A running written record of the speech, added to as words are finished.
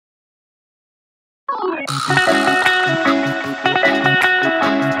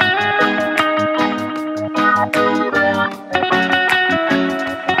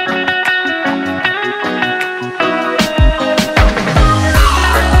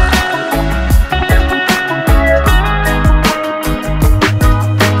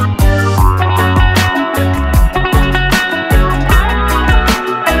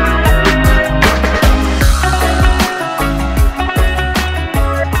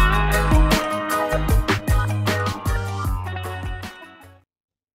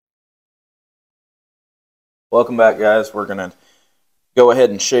Welcome back, guys. We're going to go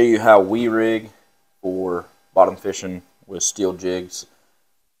ahead and show you how we rig for bottom fishing with steel jigs.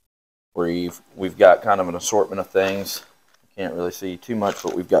 We've got kind of an assortment of things. Can't really see too much,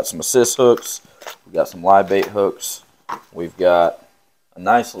 but we've got some assist hooks, we've got some live bait hooks, we've got a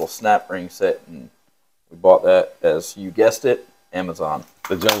nice little snap ring set, and we bought that, as you guessed it, Amazon.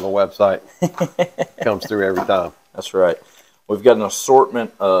 The Jungle website comes through every time. That's right. We've got an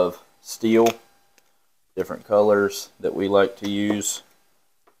assortment of steel, different colors that we like to use.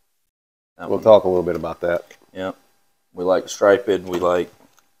 We'll talk a little bit about that. Yep. We like striped, we like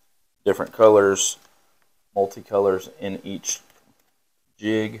different colors, multicolors in each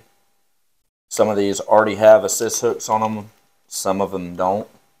jig. Some of these already have assist hooks on them, some of them don't.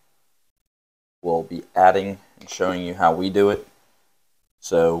 We'll be adding and showing you how we do it.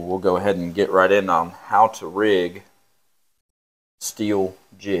 So we'll go ahead and get right in on how to rig steel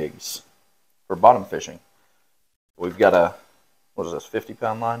jigs for bottom fishing. We've got a, what is this,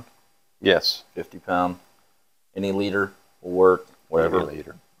 50-pound line? Yes. 50-pound. Any leader will work, whatever. Any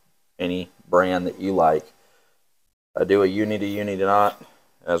leader. Any brand that you like. I do a uni to uni knot.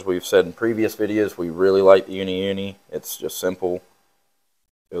 As we've said in previous videos, we really like the uni. It's just simple.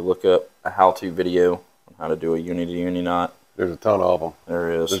 Go look up a how-to video on how to do a uni to uni knot. There's a ton of them.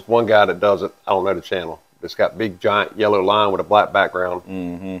 There is. There's one guy that does it. I don't know the channel. It's got big, giant yellow line with a black background.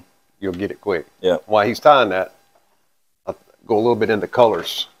 Mm-hmm. You'll get it quick. Yeah. While he's tying that, I'll go a little bit into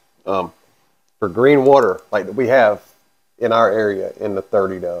colors. For green water, like we have in our area in the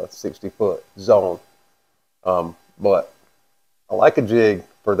 30 to 60 foot zone. But I like a jig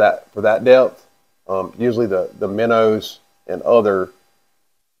for that depth. Usually the minnows and other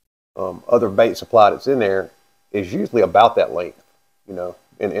bait supply that's in there is usually about that length, you know,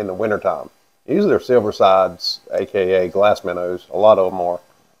 in the wintertime. Usually they're silver sides, aka glass minnows. A lot of them are.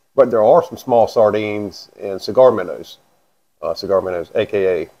 But there are some small sardines and cigar minnows,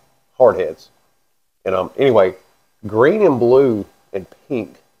 aka hardheads. And anyway, green and blue and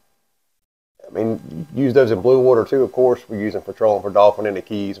pink. I mean, use those in blue water too, of course. We use them for trolling for dolphin in the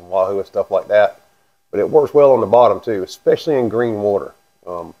Keys and wahoo and stuff like that. But it works well on the bottom too, especially in green water.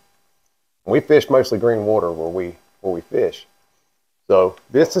 We fish mostly green water where we fish. So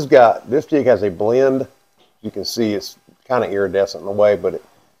this jig has a blend. You can see it's kind of iridescent in a way, but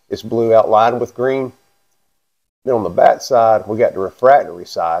it's blue outlined with green. Then on the back side, we got the refractory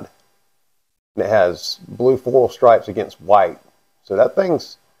side, and it has blue foil stripes against white. So that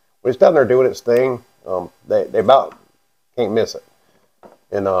thing's, when it's down there doing its thing, they about can't miss it.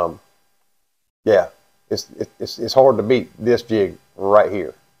 And yeah, it's hard to beat this jig right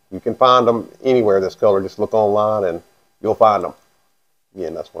here. You can find them anywhere this color. Just look online and you'll find them.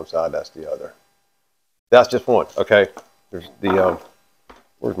 Again, that's one side, that's the other. That's just one. Okay, there's the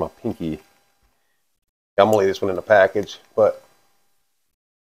where's my pinky? I'm gonna leave this one in the package, but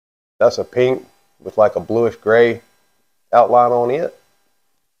that's a pink with like a bluish gray outline on it.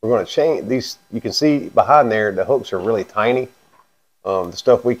 We're going to change these. You can see behind there the hooks are really tiny. The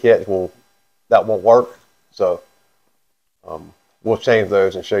stuff we catch that won't work. So we'll change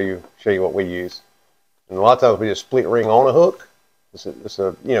those and show you what we use. And a lot of times we just split ring on a hook. It's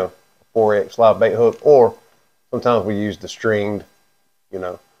a 4X live bait hook, or sometimes we use the stringed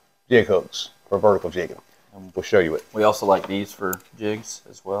jig hooks for vertical jigging. We'll show you it. We also like these for jigs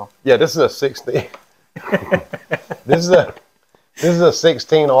as well. Yeah, this is a 16. This is a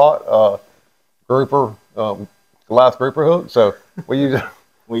 16 aught grouper, Goliath grouper hook. So we use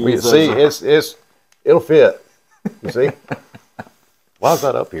it'll fit. You see? Why is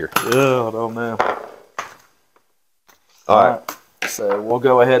that up here? Yeah, I don't know. All right. So we'll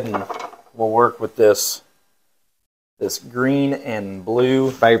go ahead and we'll work with this green and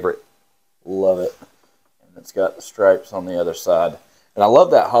blue. Favorite. Love it. And it's got the stripes on the other side. And I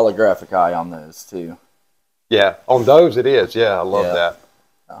love that holographic eye on those too. Yeah, on those it is. Yeah, I love that.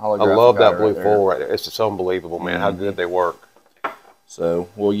 I love that blue foil right there. It's just unbelievable, man, how good they work. So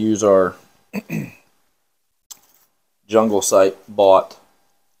we'll use our Jungle Site bought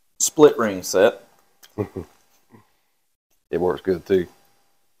split ring set. It works good too.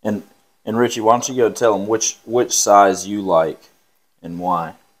 And And Richie, why don't you go tell them which size you like and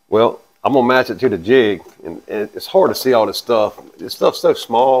why? Well, I'm gonna match it to the jig, and it's hard to see all this stuff. This stuff's so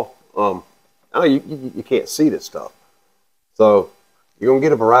small. I know you can't see this stuff. So you're gonna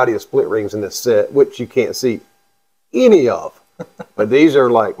get a variety of split rings in this set, which you can't see any of. But these are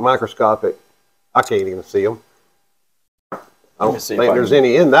like microscopic. I can't even see them. I don't think there's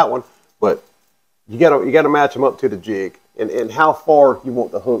any in that one, but you gotta match them up to the jig and how far you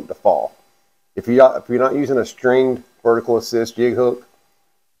want the hook to fall. If you're not using a stringed vertical assist jig hook,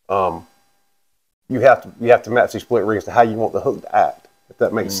 you have to match these split rings to how you want the hook to act, if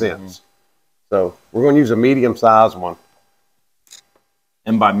that makes sense. So we're going to use a medium size one.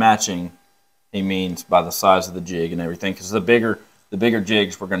 And by matching, he means by the size of the jig and everything, because the bigger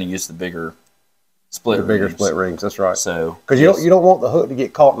jigs, we're going to use the bigger split rings. The bigger split rings, that's right. So because you don't want the hook to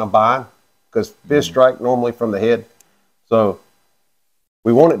get caught in a bind, because fish strike normally from the head. So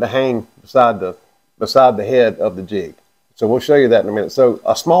we want it to hang beside the head of the jig. So we'll show you that in a minute. So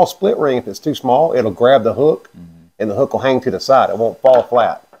a small split ring, if it's too small, it'll grab the hook, and the hook will hang to the side. It won't fall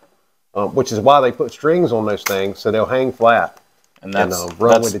flat, which is why they put strings on those things, so they'll hang flat and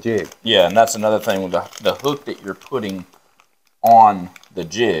run with the jig. Yeah, and that's another thing with the hook that you're putting on the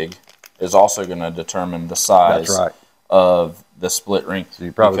jig is also going to determine the size of the split ring. So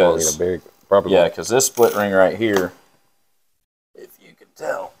you probably won't need a big. Because this split ring right here, if you can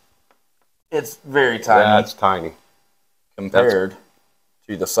tell, it's very tiny. Yeah, it's tiny compared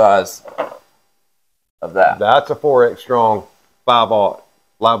to the size of that. That's a 4X strong 5/0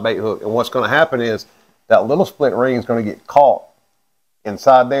 live bait hook, and what's going to happen is that little split ring is going to get caught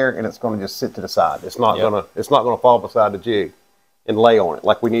inside there, and it's going to just sit to the side. It's not gonna fall beside the jig and lay on it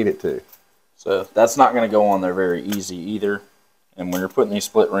like we need it to. So that's not going to go on there very easy either. And when you're putting these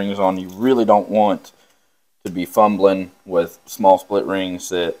split rings on, you really don't want to be fumbling with small split rings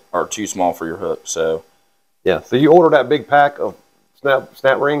that are too small for your hook. So yeah, so you order that big pack of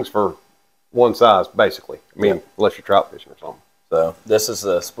snap rings for one size, basically. I mean, unless you're trout fishing or something. So this is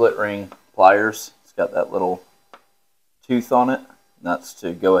the split ring pliers. It's got that little tooth on it. And that's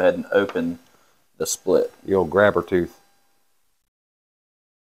to go ahead and open the split. The old grabber tooth.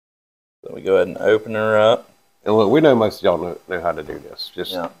 So we go ahead and open her up. And look, we know most of y'all know how to do this.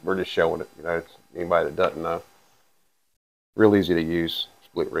 We're just showing it. You know, anybody that doesn't know. Real easy to use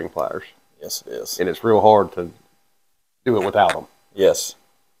split ring pliers. Yes, it is. And it's real hard to do it without them. Yes.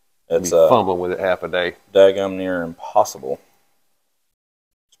 It's fumbling with it half a day. Daggum near impossible.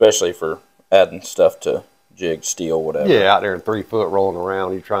 Especially for adding stuff to jig, steel, whatever. Yeah, out there in 3 foot rolling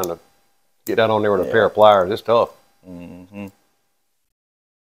around, you're trying to get that on there with a pair of pliers. It's tough. A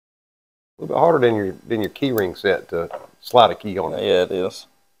little bit harder than your key ring set to slide a key on it. Yeah, it is.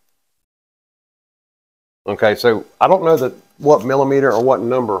 Okay, so I don't know what millimeter or what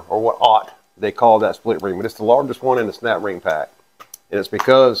number or what aught they call that split ring, but it's the largest one in the snap ring pack. And it's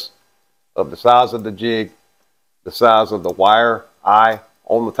because of the size of the jig, the size of the wire eye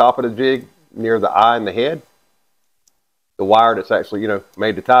on the top of the jig, near the eye and the head, the wire that's actually,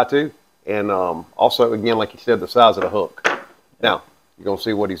 made to tie to, and also, again, like you said, the size of the hook. Now, you're going to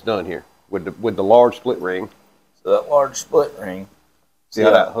see what he's done here. With the large split ring. So that large split ring. See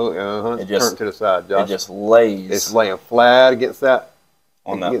how that hook, it's turned to the side, Josh. It just lays. It's laying flat against that,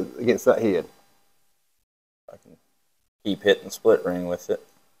 against that head. I can keep hitting the split ring with it.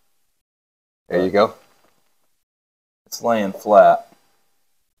 There you go. It's laying flat.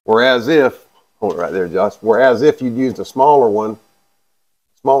 Whereas if, hold it right there, Josh. Whereas if you'd used a smaller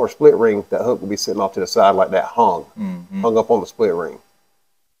split ring, that hook would be sitting off to the side like that, hung up on the split ring.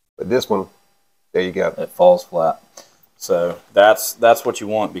 But this one, there you go. It falls flat. So that's what you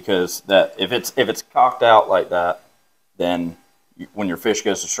want, because that if it's cocked out like that, then when your fish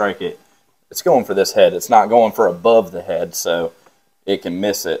goes to strike it, it's going for this head. It's not going for above the head, so it can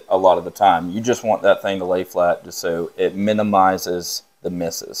miss it a lot of the time. You just want that thing to lay flat just so it minimizes the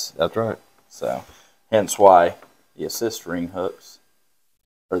misses. That's right. So hence why the assist ring hooks,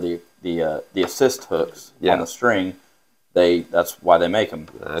 or the assist hooks on the string, that's why they make them.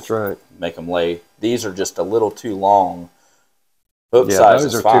 That's right. Make them lay. These are just a little too long. Hook size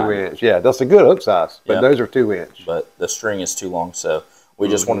those is are fine. 2 inch. Yeah, that's a good hook size, but those are 2 inch. But the string is too long, so we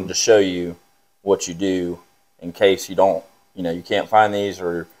just wanted to show you what you do in case you don't, you can't find these,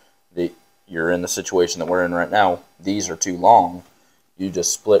 or you're in the situation that we're in right now. These are too long. You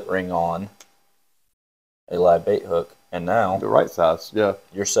just split ring on a live bait hook, and now the right size. Yeah,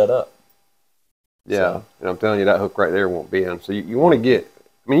 you're set up. Yeah, so. And I'm telling you, that hook right there won't be in. So you want to get,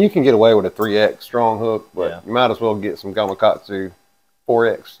 you can get away with a 3X strong hook, but you might as well get some Gamakatsu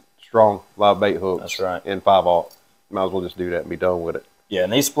 4X strong live bait hooks. That's right. In 5/0. You might as well just do that and be done with it. Yeah,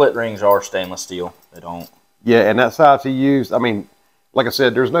 and these split rings are stainless steel. They don't. Yeah, and that size he used, I mean, like I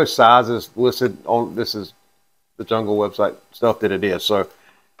said, there's no sizes listed on, this is the Jungle website stuff that it is. So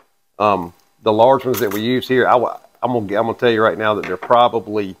the large ones that we use here, I'm gonna tell you right now that they're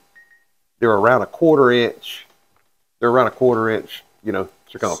around a 1/4 inch. They're around a 1/4 inch, you know,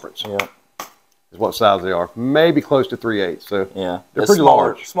 circumference. Yeah. Is what size they are. Maybe close to 3/8. So yeah, they're pretty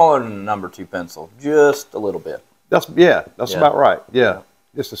large. Smaller than a number 2 pencil, just a little bit. That's about right. Yeah,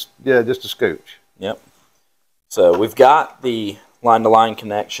 just a scooch. Yep. So we've got the line-to-line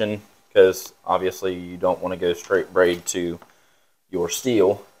connection because obviously you don't want to go straight braid to your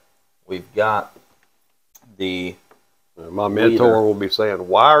steel. We've got the my mentor will be saying,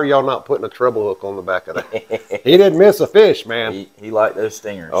 "Why are y'all not putting a treble hook on the back of that?" He didn't miss a fish, man. He liked those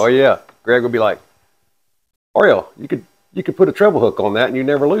stingers. Oh yeah, Greg would be like, "Ariel, you could put a treble hook on that and you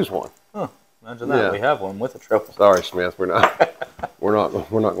never lose one." Huh? Imagine that. Yeah. We have one with a treble. Sorry, Smith, we're not going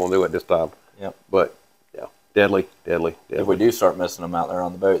to do it this time. Yep. But yeah, deadly. If we do start missing them out there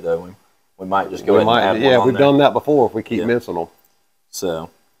on the boat, though, we might just go ahead and add one yeah, on we've there. done that before. If we keep missing them, so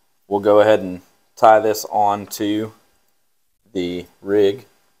we'll go ahead and tie this on to the rig.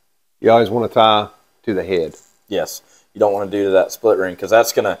 You always want to tie to the head. Yes, you don't want to do to that split ring because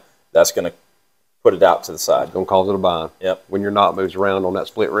that's gonna put it out to the side. It's gonna cause it a bind. Yep. When your knot moves around on that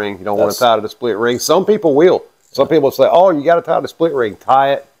split ring, you don't want to tie to the split ring. Some people will. Some people say, "Oh, you got to tie the split ring.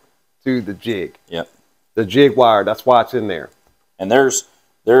 Tie it to the jig." Yep. The jig wire. That's why it's in there. And there's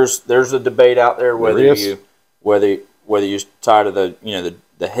a debate out there whether you tie to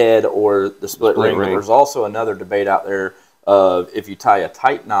the head or the split ring. But there's also another debate out there of if you tie a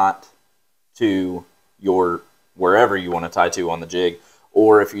tight knot to your wherever you want to tie to on the jig,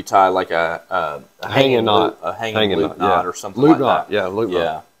 or if you tie like a hanging knot, a hanging loop knot, or something like that. Yeah, loop knot.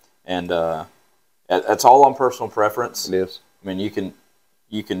 Yeah, and that's all on personal preference. It is. I mean, you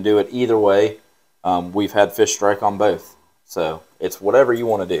can do it either way. We've had fish strike on both, so it's whatever you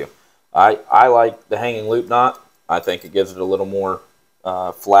want to do. I like the hanging loop knot. I think it gives it a little more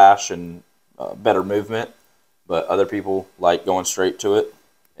flash and better movement, but other people like going straight to it.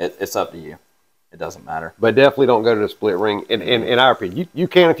 It's up to you. It doesn't matter. But definitely don't go to the split ring. In our opinion, you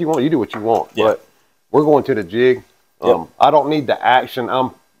can if you want. You do what you want. Yeah. But we're going to the jig. I don't need the action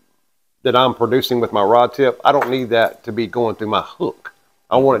that I'm producing with my rod tip. I don't need that to be going through my hook.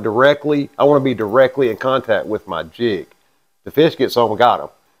 I want it directly. I want to be directly in contact with my jig. The fish gets on, we got them.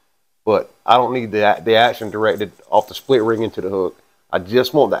 But I don't need the action directed off the split ring into the hook. I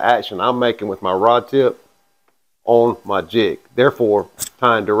just want the action I'm making with my rod tip on my jig. Therefore,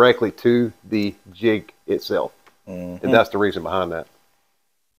 tying directly to the jig itself. Mm-hmm. And that's the reason behind that.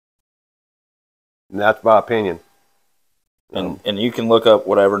 And that's my opinion. And you can look up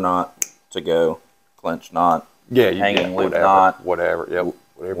whatever knot to go. Clench knot. Yeah, hanging loop knot. Whatever. Yep.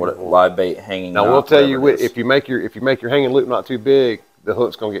 Whatever live bait hanging knot. Now we'll tell you if you make your hanging loop knot too big, the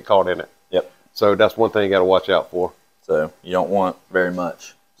hook's gonna get caught in it. Yep. So that's one thing you gotta watch out for. So you don't want very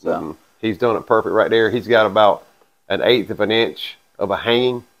much. So he's done it perfect right there. He's got about 1/8 of an inch of a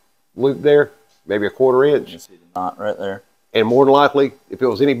hanging loop there, maybe 1/4 inch. You see the knot right there. And more than likely, if it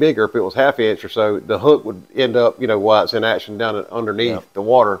was any bigger, if it was 1/2 inch or so, the hook would end up, while it's in action down underneath the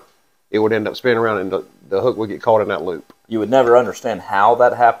water, it would end up spinning around and the hook would get caught in that loop. You would never understand how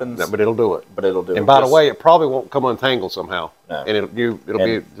that happens. No, but it'll do it. And by the way, it probably won't come untangled somehow. No. And it'll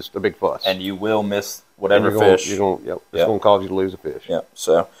be just a big fuss. And you will miss whatever fish. It's going to cause you to lose a fish. Yep.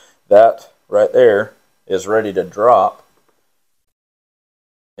 So that right there is ready to drop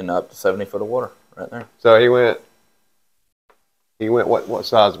in up to 70 foot of water right there. So he went what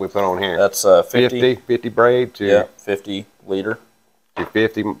size did we put on here? That's 50 braid to 50 leader. To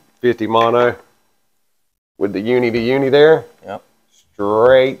 50 mono with the uni to uni there. Yep.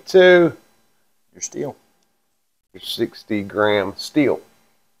 Straight to your steel. Your 60 gram steel.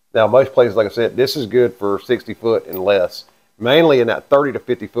 Now most places, like I said, this is good for 60 foot and less. Mainly in that 30 to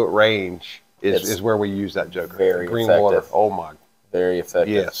 50 foot range is where we use that joker. Very green effective. Water. Oh my. Very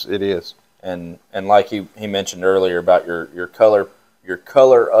effective. Yes, it is. And like he mentioned earlier about your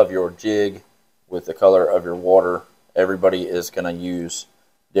color of your jig with the color of your water, everybody is going to use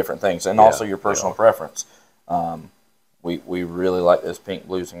different things, and also your personal preference. We really like those pink,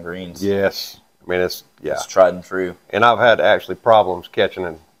 blues, and greens. Yes, I mean it's tried and true. And I've had actually problems catching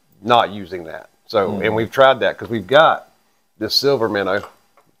and not using that. So and we've tried that because we've got this silver minnow,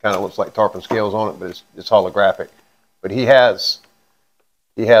 kind of looks like tarpon scales on it, but it's holographic. But he has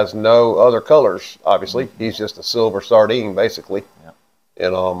no other colors. Obviously, he's just a silver sardine basically. Yeah.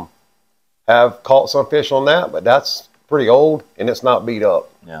 And have caught some fish on that, but that's pretty old and it's not beat up.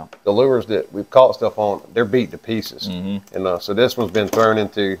 Yeah. The lures that we've caught stuff on, they're beat to pieces. Mm-hmm. And so this one's been thrown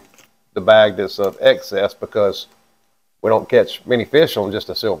into the bag that's of excess because we don't catch many fish on just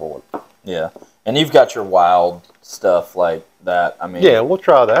a silver one. Yeah. And you've got your wild stuff like that. I mean, yeah, we'll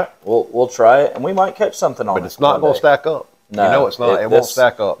try that. We'll try it, and we might catch something on it. But it's not going to stack up. No, you know it's not. It won't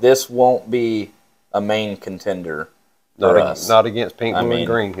stack up. This won't be a main contender for us. Not against pink, blue, and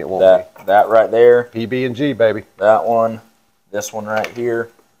green. It won't be. That right there. PB and G, baby. That one. This one right here.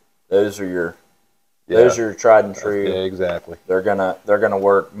 Those are your those are your tried and true. Yeah, exactly. They're gonna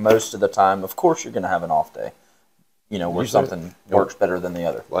work most of the time. Of course, you're gonna have an off day. You know, where something works better than the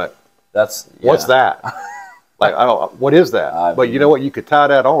other. Like what's that? Like what is that? But you know what? You could tie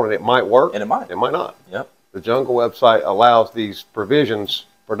that on and it might work. And it might. It might not. Yep. The Jungle website allows these provisions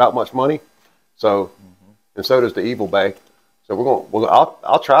for not much money. So and so does the Evil Bay. So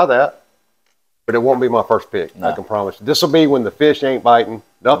I'll try that. But it won't be my first pick. No. I can promise you. This will be when the fish ain't biting,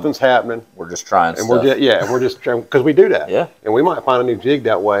 nothing's happening. We're just trying and stuff. We're just trying because we do that. Yeah. And we might find a new jig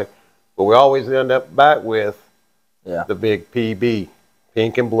that way, but we always end up back with the big PB,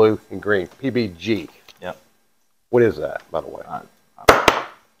 pink and blue and green, PBG. Yep. What is that, by the way?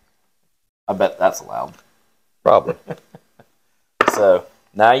 I bet that's allowed. Probably. So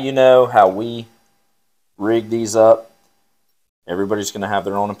now you know how we rig these up. Everybody's going to have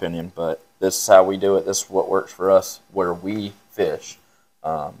their own opinion, but this is how we do it. This is what works for us where we fish.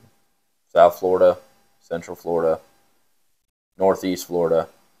 South Florida, Central Florida, Northeast Florida,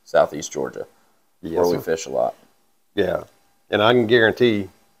 Southeast Georgia, where we fish a lot. Yeah. And I can guarantee,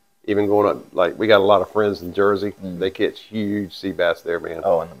 even going up, like we got a lot of friends in Jersey, they catch huge sea bass there, man.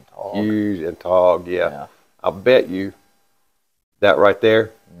 Oh, and them tog. Huge and tog, yeah. I'll bet you that right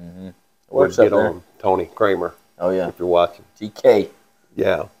there would get on Tony Kramer. Oh, yeah. If you're watching. TK.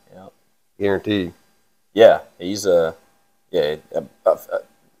 Yeah. Yeah. Guaranteed. Yeah. He's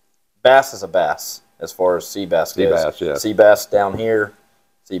bass is a bass as far as sea bass goes. Sea bass, yeah. Sea bass down here,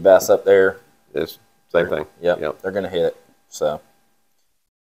 sea bass up there. It's same thing. Yep. They're going to hit it. So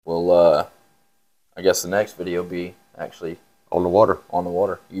we'll, I guess the next video will be actually on the water. On the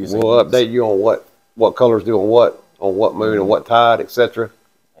water. We'll update you on what colors doing what, on what moon and what tide, etc.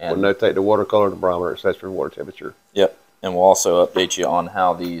 We'll notate the water color, the barometer, etc., water temperature. Yep. And we'll also update you on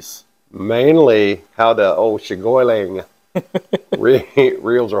how these... Mainly how the old shigoiling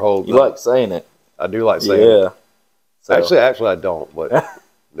reels are holding. You like saying it. I do like saying it. Yeah. So, actually, I don't, but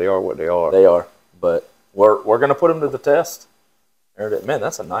they are what they are. They are. But we're going to put them to the test. Man,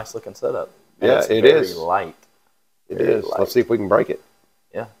 that's a nice looking setup. Man, yeah, it is. Very light. It is. Let's see if we can break it.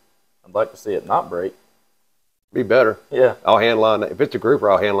 Yeah. I'd like to see it not break. Be better. Yeah. I'll handline it. If it's a grouper,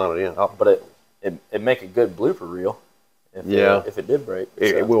 I'll handline it in. But it'd make a good blooper reel. If it did break.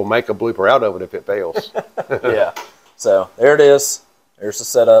 It will make a blooper out of it if it fails. Yeah. So there it is. There's the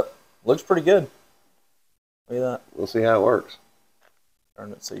setup. Looks pretty good. Look at that. We'll see how it works.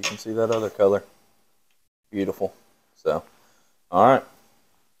 Turn it so you can see that other color. Beautiful. So, all right.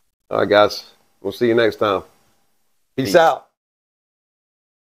 All right, guys. We'll see you next time. Peace out.